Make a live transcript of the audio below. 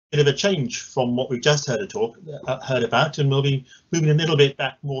bit of a change from what we've just heard about, and we'll be moving a little bit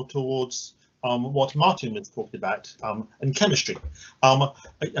back more towards what Martin was talking about in chemistry.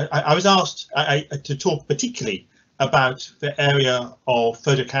 I was asked to talk particularly about the area of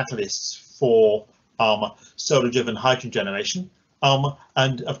photocatalysts for solar-driven hydrogen generation,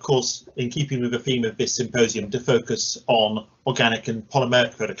 and of course, in keeping with the theme of this symposium, to focus on organic and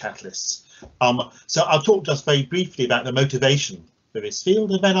polymeric photocatalysts. So I'll talk just very briefly about the motivation for this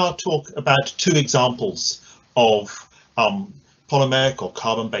field, and then I'll talk about two examples of polymeric or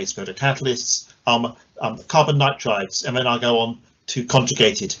carbon-based photocatalysts, carbon nitrides, and then I'll go on to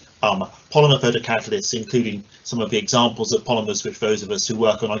conjugated polymer photocatalysts, including some of the examples of polymers which those of us who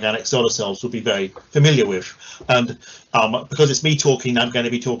work on organic solar cells will be very familiar with. And because it's me talking, I'm going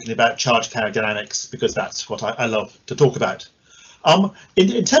to be talking about charge carrier dynamics, because that's what I love to talk about.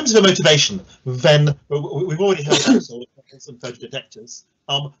 In terms of the motivation, then we've already heard about solar cells and photodetectors.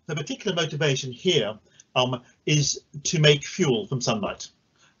 The particular motivation here is to make fuel from sunlight,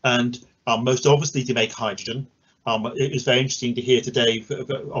 and most obviously to make hydrogen. It was very interesting to hear today,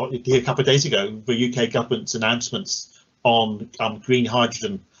 or to hear a couple of days ago, the UK government's announcements on green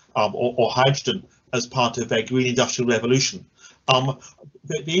hydrogen or hydrogen as part of their green industrial revolution.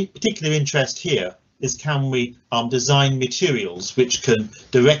 The particular interest here is, can we design materials which can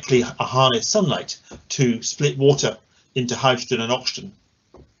directly harness sunlight to split water into hydrogen and oxygen,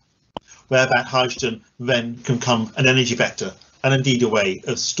 where that hydrogen then can become an energy vector and indeed a way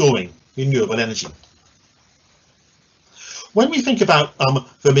of storing renewable energy. When we think about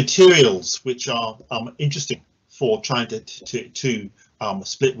the materials which are interesting for trying to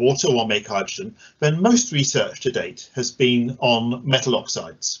split water or make hydrogen, then most research to date has been on metal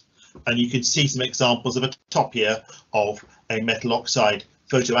oxides. And you can see some examples at the top here of a metal oxide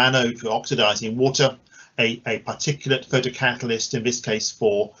photoanode for oxidizing water, a particulate photocatalyst, in this case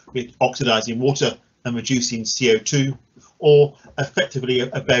for oxidizing water and reducing CO2, or effectively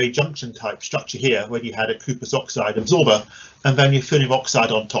a buried junction type structure here, where you had a cuprous oxide absorber and then you're filling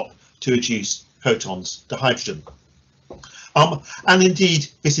oxide on top to reduce protons to hydrogen. And indeed,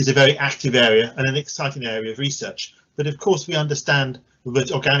 this is a very active area and an exciting area of research. But of course, we understand that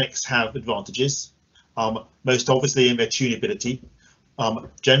organics have advantages, most obviously in their tunability,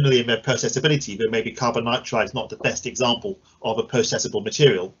 generally in their processability, though maybe carbon nitride is not the best example of a processable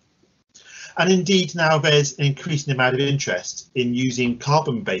material. And indeed, now there's an increasing amount of interest in using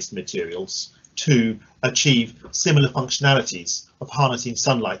carbon-based materials to achieve similar functionalities of harnessing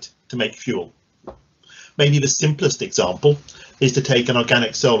sunlight to make fuel. Maybe the simplest example is to take an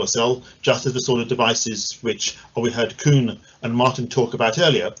organic solar cell, just as the sort of devices which we heard Kuhn and Martin talk about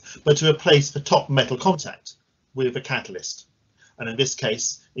earlier, but to replace the top metal contact with a catalyst. And in this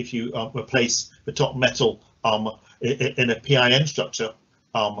case, if you replace the top metal in a PIN structure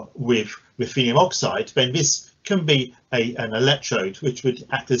with ruthenium oxide, then this can be an electrode which would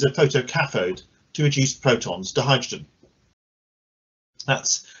act as a photocathode to reduce protons to hydrogen.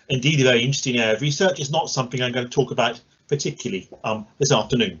 That's indeed a very interesting area of research. It's not something I'm going to talk about particularly this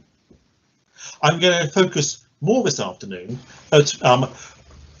afternoon. I'm going to focus more this afternoon at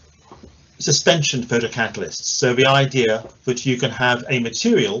suspension photocatalysts. So the idea that you can have a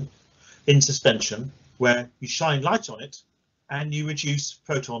material in suspension where you shine light on it and you reduce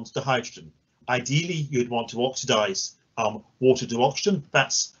protons to hydrogen. Ideally, you'd want to oxidize water to oxygen.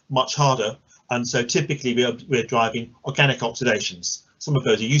 That's much harder. And so typically we're driving organic oxidations. Some of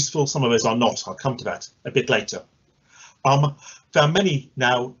those are useful, some of those are not. I'll come to that a bit later. There are many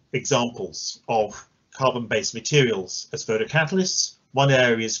now examples of carbon-based materials as photocatalysts. One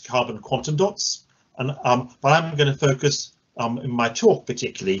area is carbon quantum dots, and but I'm going to focus in my talk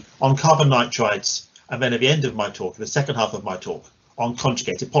particularly on carbon nitrides, and then at the end of my talk, the second half of my talk, on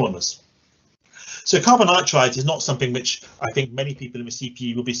conjugated polymers. So carbon nitrides is not something which I think many people in the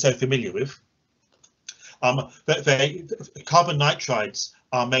CPE will be so familiar with. But carbon nitrides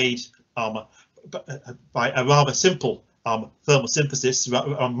are made by a rather simple thermal synthesis,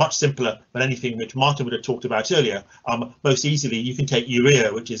 much simpler than anything which Martin would have talked about earlier. Most easily, you can take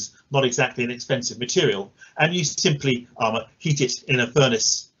urea, which is not exactly an expensive material, and you simply heat it in a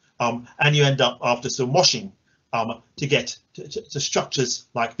furnace, and you end up, after some washing, to get to structures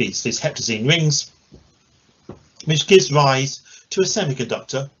like these heptazine rings, which gives rise to a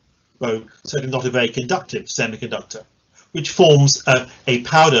semiconductor, though certainly not a very conductive semiconductor, which forms a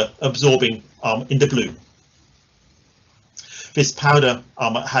powder absorbing in the blue. This powder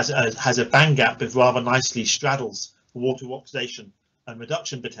has a band gap that rather nicely straddles the water oxidation and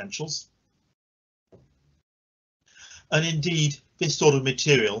reduction potentials. And indeed, this sort of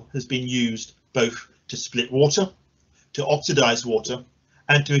material has been used both to split water, to oxidize water,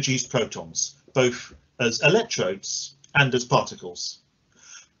 and to reduce protons, both as electrodes and as particles.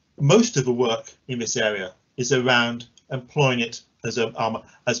 Most of the work in this area is around employing it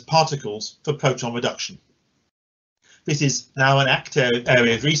as particles for proton reduction. This is now an active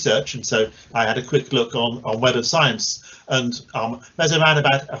area of research, and so I had a quick look on Web of Science, and there's around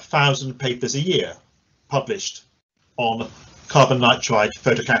about 1,000 papers a year published on carbon nitride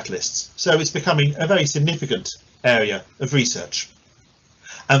photocatalysts. So it's becoming a very significant area of research.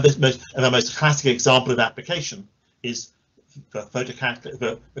 And the most classic example of application is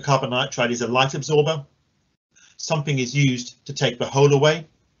the carbon nitride is a light absorber. Something is used to take the hole away,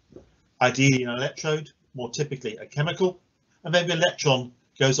 ideally an electrode, more typically a chemical, and then the electron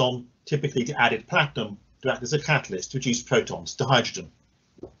goes on typically to added platinum to act as a catalyst to reduce protons to hydrogen.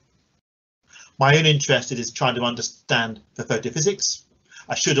 My own interest is trying to understand the photophysics.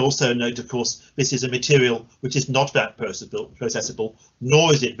 I should also note, of course, this is a material which is not that processable,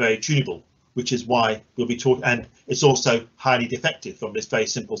 nor is it very tunable, which is why we'll be talking, and it's also highly defective from this very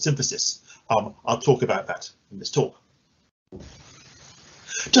simple synthesis. I'll talk about that in this talk.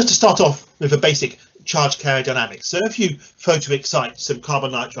 Just to start off with a basic charge carrier dynamics. So if you photoexcite some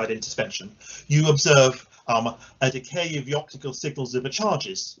carbon nitride into suspension, you observe a decay of the optical signals of the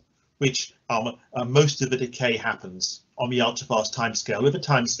charges, which most of the decay happens on the ultrafast timescale with a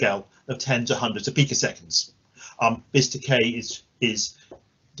timescale of tens or hundreds of picoseconds. This decay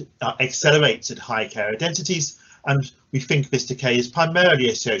accelerates at high carrier densities, and we think this decay is primarily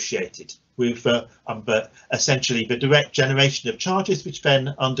associated with essentially the direct generation of charges, which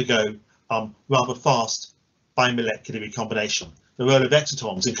then undergo rather fast bimolecular recombination. The role of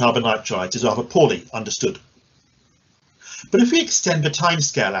excitons in carbon nitrides is rather poorly understood. But if we extend the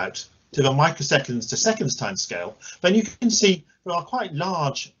timescale out to the microseconds to seconds timescale, then you can see there are quite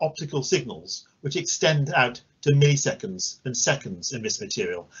large optical signals which extend out to milliseconds and seconds in this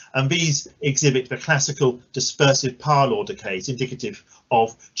material, and these exhibit the classical dispersive power law decays indicative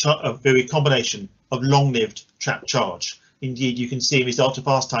of the recombination of long-lived trapped charge. Indeed, you can see in these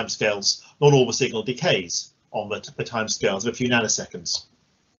ultrafast timescales, not all the signal decays on the timescales of a few nanoseconds.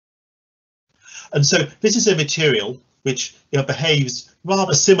 And so this is a material which behaves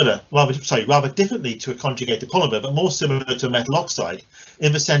rather differently to a conjugated polymer, but more similar to a metal oxide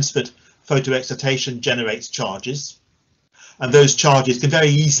in the sense that photoexcitation generates charges, and those charges can very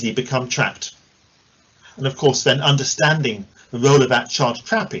easily become trapped. And of course, then understanding the role of that charge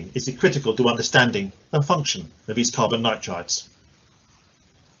trapping is critical to understanding the function of these carbon nitrides.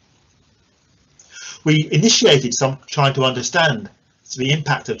 We initiated trying to understand the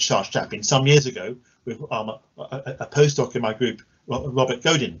impact of charge trapping some years ago with a postdoc in my group, Robert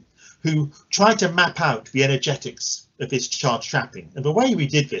Godin, who tried to map out the energetics of this charge trapping. And the way we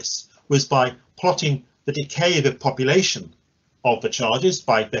did this was by plotting the decay of the population of the charges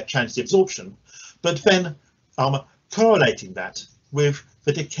by their transit absorption, but then correlating that with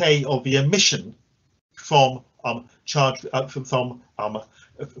the decay of the emission from the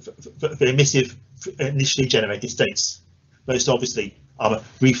emissive initially generated states, most obviously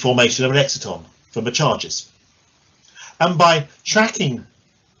reformation of an exciton from the charges. And by tracking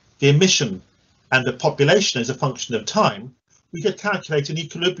the emission and the population as a function of time, we could calculate an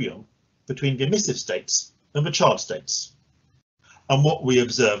equilibrium between the emissive states and the charged states. And what we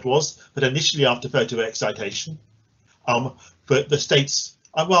observed was that initially after photoexcitation, the states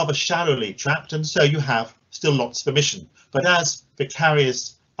are rather shallowly trapped, and so you have still lots of emission. But as the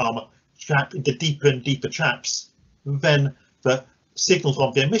carriers trap into deeper and deeper traps, then the signal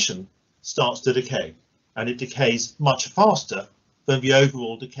from the emission starts to decay, and it decays much faster than the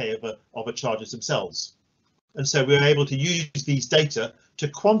overall decay of the charges themselves. And so we were able to use these data to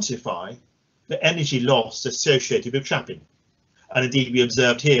quantify the energy loss associated with trapping. And indeed, we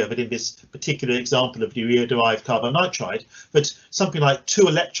observed here that in this particular example of urea-derived carbon nitride, that something like 2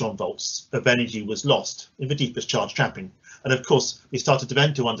 electron volts of energy was lost in the deepest charge trapping. And of course, we started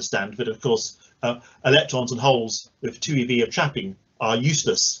then to understand that, of course, electrons and holes with 2 eV of trapping are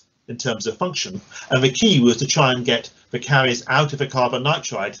useless in terms of function. And the key was to try and get the carriers out of the carbon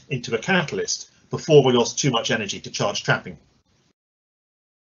nitride into a catalyst before we lost too much energy to charge trapping.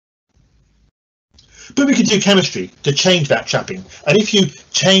 But we could do chemistry to change that trapping. And if you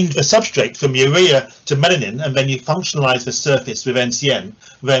change the substrate from urea to melanin and then you functionalize the surface with NCN,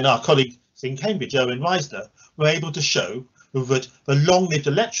 then our colleagues in Cambridge, Owen Reisner, were able to show that the long-lived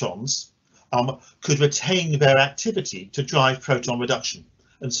electrons could retain their activity to drive proton reduction.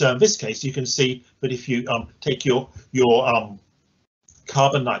 And so in this case, you can see that if you take your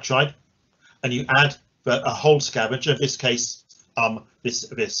carbon nitride and you add a whole scavenger, in this case, this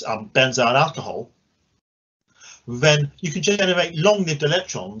benzyl alcohol, then you can generate long-lived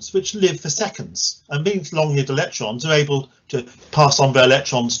electrons which live for seconds. And these long-lived electrons are able to pass on their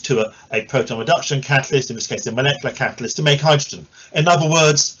electrons to a proton reduction catalyst, in this case a molecular catalyst, to make hydrogen. In other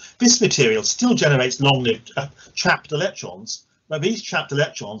words, this material still generates long-lived trapped electrons, but these trapped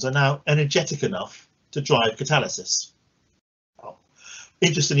electrons are now energetic enough to drive catalysis.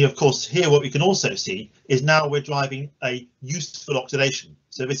 Interestingly, of course, here what we can also see is now we're driving a useful oxidation.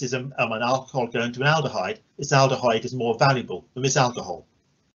 So this is an alcohol going to an aldehyde. This aldehyde is more valuable than this alcohol.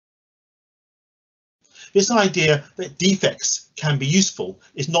 This idea that defects can be useful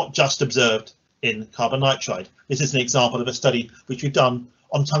is not just observed in carbon nitride. This is an example of a study which we've done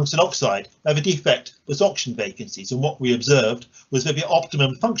on tungsten oxide, where the defect was oxygen vacancies, and what we observed was that the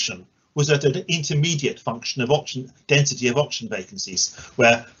optimum function was at an intermediate function of oxygen density of oxygen vacancies,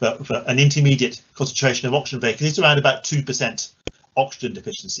 where for an intermediate concentration of oxygen vacancies around about 2% oxygen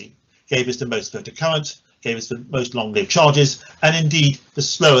deficiency gave us the most photocurrent, gave us the most long-lived charges, and indeed the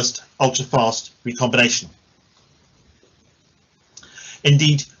slowest ultra-fast recombination.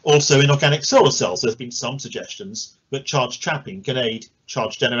 Indeed, also in organic solar cells, there's been some suggestions that charge trapping can aid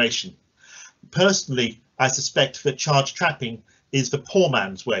charge generation. Personally, I suspect that charge trapping is the poor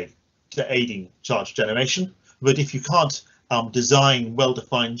man's way to aiding charge generation, but if you can't design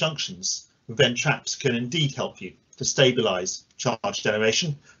well-defined junctions, then traps can indeed help you to stabilize charge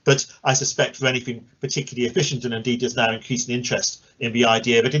generation. But I suspect for anything particularly efficient, and indeed there's now increasing interest in the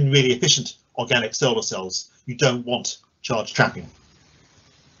idea that in really efficient organic solar cells, you don't want charge trapping.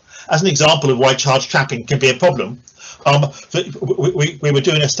 As an example of why charge trapping can be a problem, we were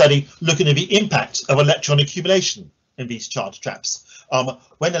doing a study looking at the impact of electron accumulation in these charge traps.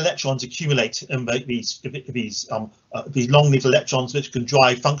 When electrons accumulate in these long-lived electrons which can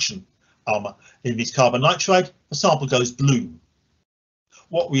drive function in these carbon nitride, the sample goes blue.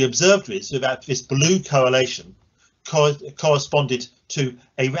 What we observed is that this blue correlation corresponded to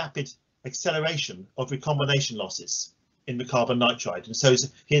a rapid acceleration of recombination losses in the carbon nitride. And so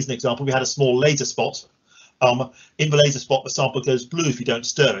here's an example. We had a small laser spot. In the laser spot, the sample goes blue if you don't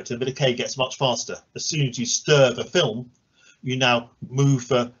stir it, and the decay gets much faster. As soon as you stir the film, you now move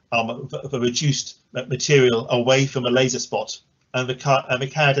the reduced material away from the laser spot, and the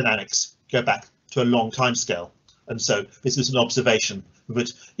charodynamics go back to a long time scale. And so this is an observation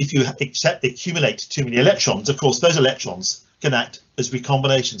that if you accumulate too many electrons, of course, those electrons can act as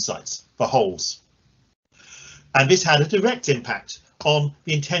recombination sites for holes. And this had a direct impact on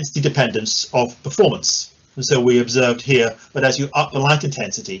the intensity dependence of performance. And so we observed here that as you up the light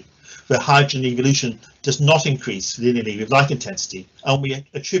intensity, the hydrogen evolution does not increase linearly with light intensity, and we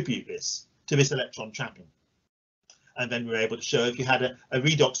attribute this to this electron trapping. And then we were able to show if you had a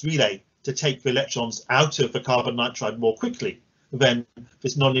redox relay to take the electrons out of the carbon nitride more quickly, then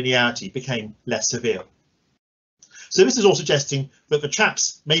this nonlinearity became less severe. So this is all suggesting that the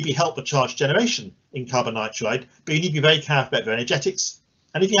traps maybe help the charge generation in carbon nitride, but you need to be very careful about their energetics.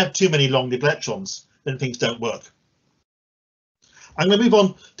 And if you have too many long-lived electrons, then things don't work. I'm going to move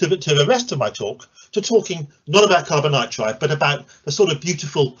on to the rest of my talk, to talking not about carbon nitride, but about the sort of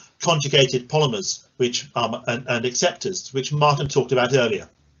beautiful conjugated polymers which and acceptors, which Martin talked about earlier.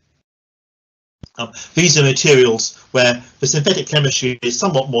 These are materials where the synthetic chemistry is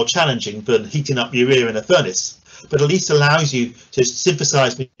somewhat more challenging than heating up urea in a furnace, but at least allows you to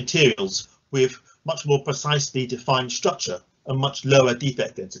synthesize materials with much more precisely defined structure and much lower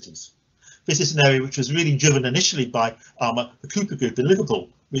defect densities. This is an area which was really driven initially by the Cooper Group in Liverpool,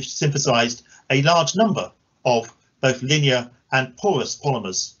 which synthesized a large number of both linear and porous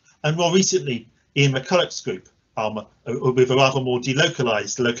polymers, and more recently Ian McCulloch's group with a rather more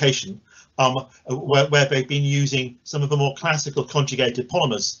delocalized location, where they've been using some of the more classical conjugated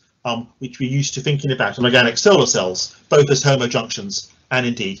polymers which we're used to thinking about in organic solar cells, both as homojunctions and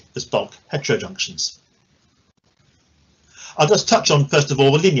indeed as bulk heterojunctions. I'll just touch on, first of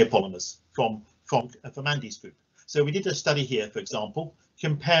all, the linear polymers from Andy's group. So we did a study here, for example,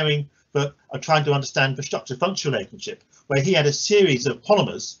 comparing trying to understand the structure-function relationship, where he had a series of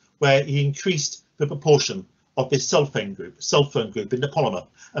polymers where he increased the proportion of this sulfone group in the polymer,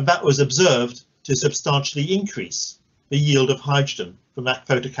 and that was observed to substantially increase the yield of hydrogen from that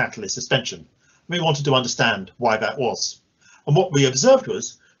photocatalyst suspension. We wanted to understand why that was. And what we observed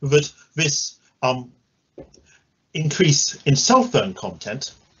was that this increase in sulfone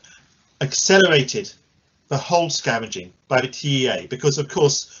content accelerated the hole scavenging by the TEA, because of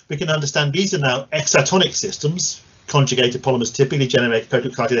course we can understand these are now excitonic systems. Conjugated polymers typically generate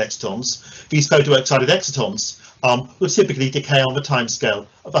photoexcited excitons. These photoexcited excitons will typically decay on the timescale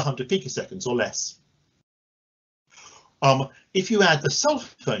of 100 picoseconds or less. If you add the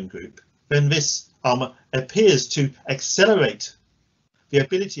sulfone group, then this appears to accelerate the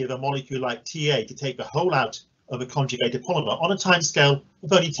ability of a molecule like TA to take the whole out of a conjugated polymer on a timescale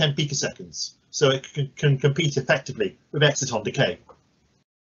of only 10 picoseconds, so it can compete effectively with exciton decay.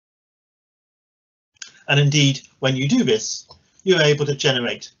 And indeed, when you do this, you're able to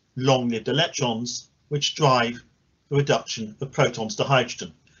generate long-lived electrons which drive the reduction of protons to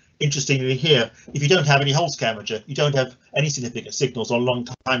hydrogen. Interestingly here, if you don't have any hole scavenger, you don't have any significant signals on long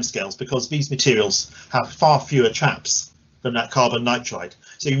timescales because these materials have far fewer traps than that carbon nitride.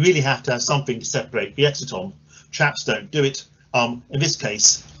 So you really have to have something to separate the exciton. Traps don't do it. In this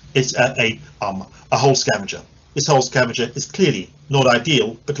case, it's a hole scavenger. This hole scavenger is clearly not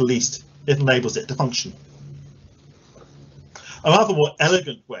ideal, but at least it enables it to function. A rather more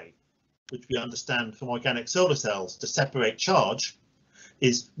elegant way, which we understand from organic solar cells, to separate charge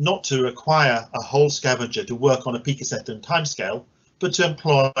is not to require a hole scavenger to work on a picosecond timescale, but to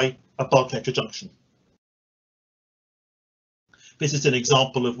employ a bulk heterojunction. This is an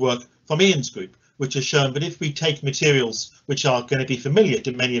example of work from Ian's group, which has shown that if we take materials which are going to be familiar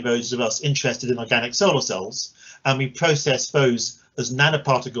to many of those of us interested in organic solar cells, and we process those as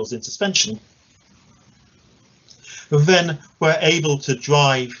nanoparticles in suspension, then we're able to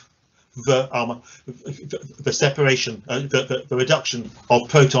drive the separation, the reduction of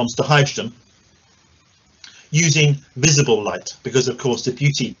protons to hydrogen using visible light, because of course the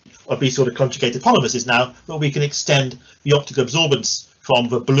beauty of these sort of conjugated polymers is now that we can extend the optical absorbance from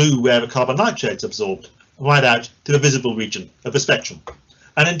the blue where the carbon nitride is absorbed right out to the visible region of the spectrum.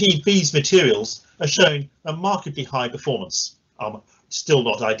 And indeed these materials are showing a markedly high performance, still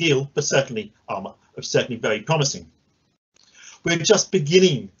not ideal, but certainly very promising. We're just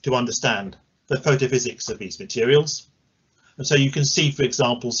beginning to understand the photophysics of these materials. And so you can see, for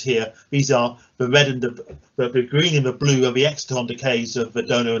examples here, these are the red and the green and the blue are the exciton decays of the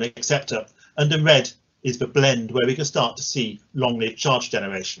donor and acceptor, and the red is the blend where we can start to see long-lived charge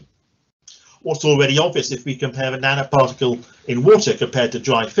generation. What's already obvious if we compare a nanoparticle in water compared to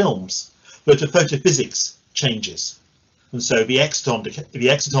dry films, but the photophysics changes. And so the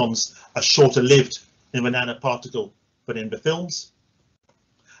excitons are shorter lived in the nanoparticle than in the films.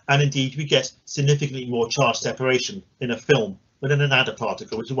 And indeed, we get significantly more charge separation in a film than in a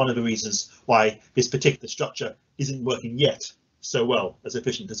nanoparticle, which is one of the reasons why this particular structure isn't working yet so well as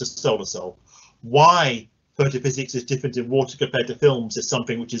efficient as a solar cell. Why photophysics is different in water compared to films is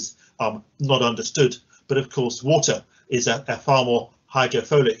something which is not understood. But of course, water is a far more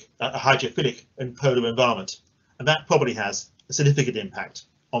hydrophilic and polar environment, and that probably has a significant impact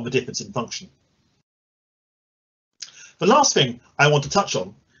on the difference in function. The last thing I want to touch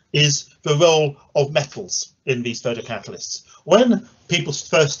on is the role of metals in these photocatalysts. When people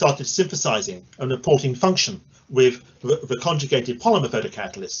first started synthesizing and reporting function with the conjugated polymer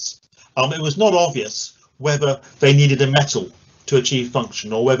photocatalysts, it was not obvious whether they needed a metal to achieve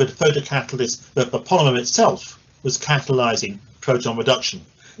function or whether the photocatalyst, the polymer itself, was catalyzing proton reduction.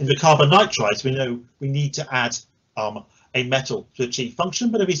 In the carbon nitrides, we know we need to add a metal to achieve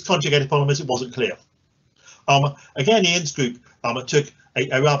function, but in these conjugated polymers, it wasn't clear. Again, Ian's group took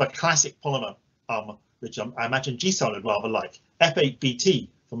a rather classic polymer, which I imagine GSAL would rather like, F8BT,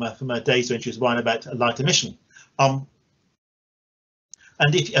 from her days when she was writing about light emission. And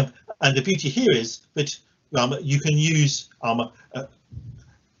the beauty here is that you can use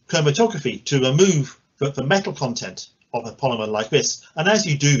chromatography to remove the metal content of a polymer like this. And as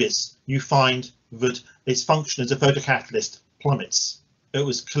you do this, you find that its function as a photocatalyst plummets. It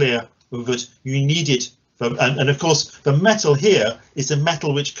was clear that you needed, and of course, the metal here is a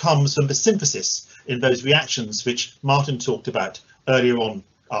metal which comes from the synthesis in those reactions which Martin talked about earlier on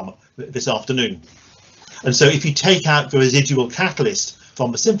this afternoon. And so if you take out the residual catalyst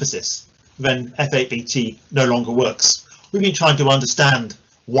from the synthesis, then F8BT no longer works. We've been trying to understand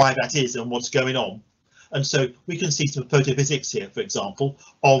why that is and what's going on. And so we can see some photophysics here, for example,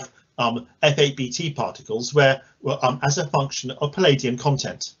 of F8BT particles where, as a function of palladium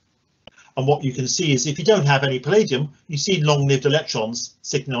content. And what you can see is if you don't have any palladium, you see long-lived electrons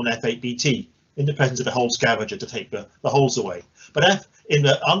sitting on F8BT in the presence of a hole scavenger to take the holes away. But in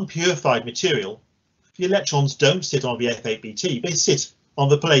the unpurified material, the electrons don't sit on the F8BT, they sit on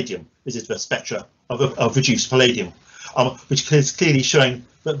the palladium. This is the spectra of reduced palladium, which is clearly showing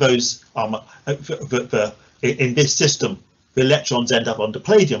that those in this system, the electrons end up on the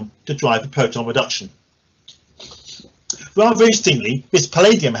palladium to drive the proton reduction. Rather interestingly, this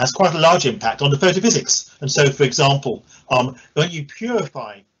palladium has quite a large impact on the photophysics. And so, for example, when you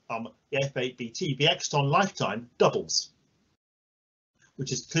purify the F8BT, the exciton lifetime doubles,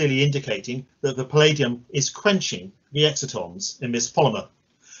 which is clearly indicating that the palladium is quenching the excitons in this polymer.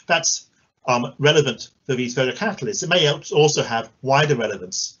 That's relevant for these photocatalysts, it may also have wider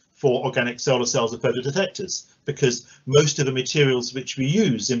relevance for organic solar cells and photodetectors, because most of the materials which we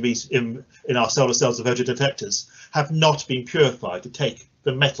use in our solar cells and photodetectors have not been purified to take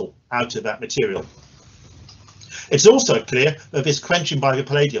the metal out of that material. It's also clear that this quenching by the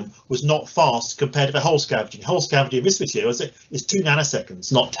palladium was not fast compared to the hole scavenging. Hole scavenging of this material is 2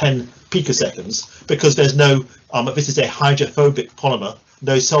 nanoseconds, not 10 picoseconds, because there's no, this is a hydrophobic polymer,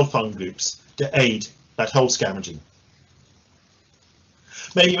 no sulfone groups to aid that hole scavenging.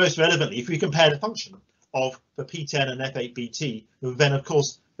 Maybe most relevantly, if we compare the function of the P10 and F8BT, then of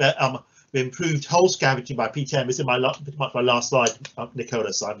course the improved hole scavenging by P10, this is my last slide,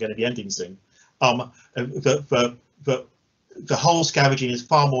 Nicola, so I'm going to be ending soon. The hole scavenging is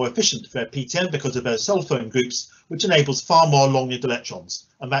far more efficient for P10 because of those sulfone groups, which enables far more long-lived electrons,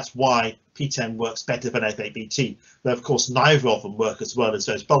 and that's why P10 works better than F8BT. But of course, neither of them work as well as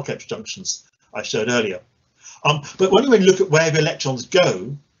those bulk heterojunctions I showed earlier. But when we look at where the electrons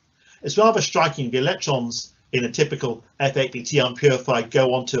go, it's rather striking. The electrons in a typical F8BT unpurified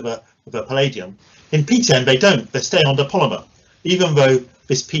go onto the palladium. In P10, they don't. They stay on the polymer, even though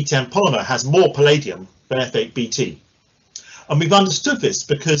this P10 polymer has more palladium than F8BT. And we've understood this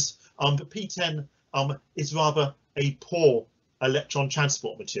because the P10 is rather a poor electron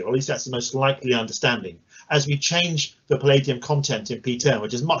transport material. At least that's the most likely understanding. As we change the palladium content in P10,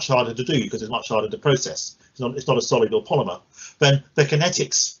 which is much harder to do because it's much harder to process, it's not a soluble polymer, then the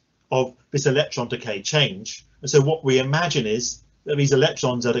kinetics of this electron decay change. And so what we imagine is that these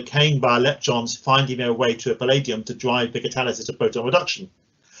electrons are decaying by electrons finding their way to a palladium to drive the catalysis of proton reduction.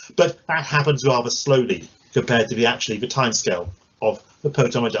 But that happens rather slowly compared to the timescale of the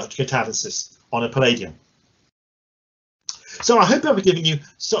proton reduction catalysis on a palladium. So I hope I've given you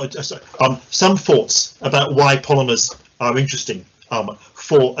some thoughts about why polymers are interesting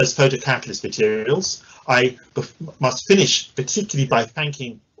as photocatalyst materials. I must finish particularly by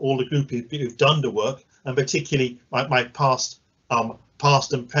thanking all the group who've done the work, and particularly my past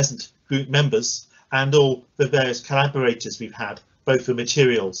and present group members and all the various collaborators we've had, both for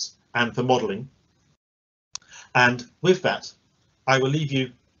materials and for modelling. And with that, I will leave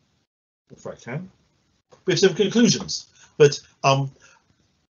you, if I can, with some conclusions. But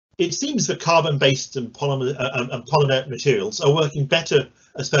it seems that carbon-based and polymeric materials are working better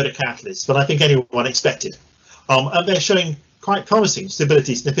as photocatalysts than I think anyone expected. And they're showing quite promising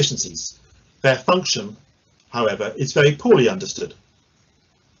stabilities and efficiencies. Their function, however, is very poorly understood.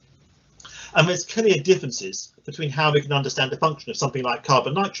 And there's clear differences between how we can understand the function of something like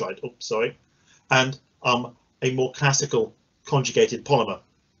carbon nitride, and a more classical conjugated polymer.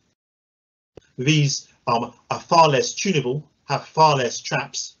 These are far less tunable, have far less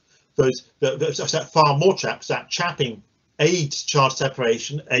traps, far more traps. That trapping aids charge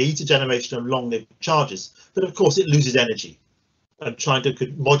separation, aids the generation of long-lived charges, but of course it loses energy. And trying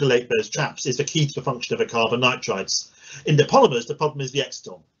to modulate those traps is the key to the function of the carbon nitrides. In the polymers, the problem is the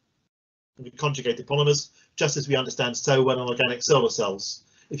exciton. In the conjugated polymers, just as we understand so well in organic solar cells,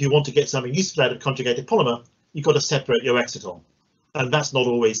 if you want to get something useful out of conjugated polymer, you've got to separate your exciton. And that's not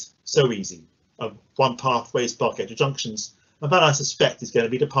always so easy. One pathway is bulk heterojunctions, and that I suspect is going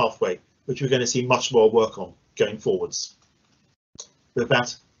to be the pathway which we're going to see much more work on going forwards. With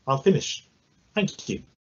that, I'll finish. Thank you.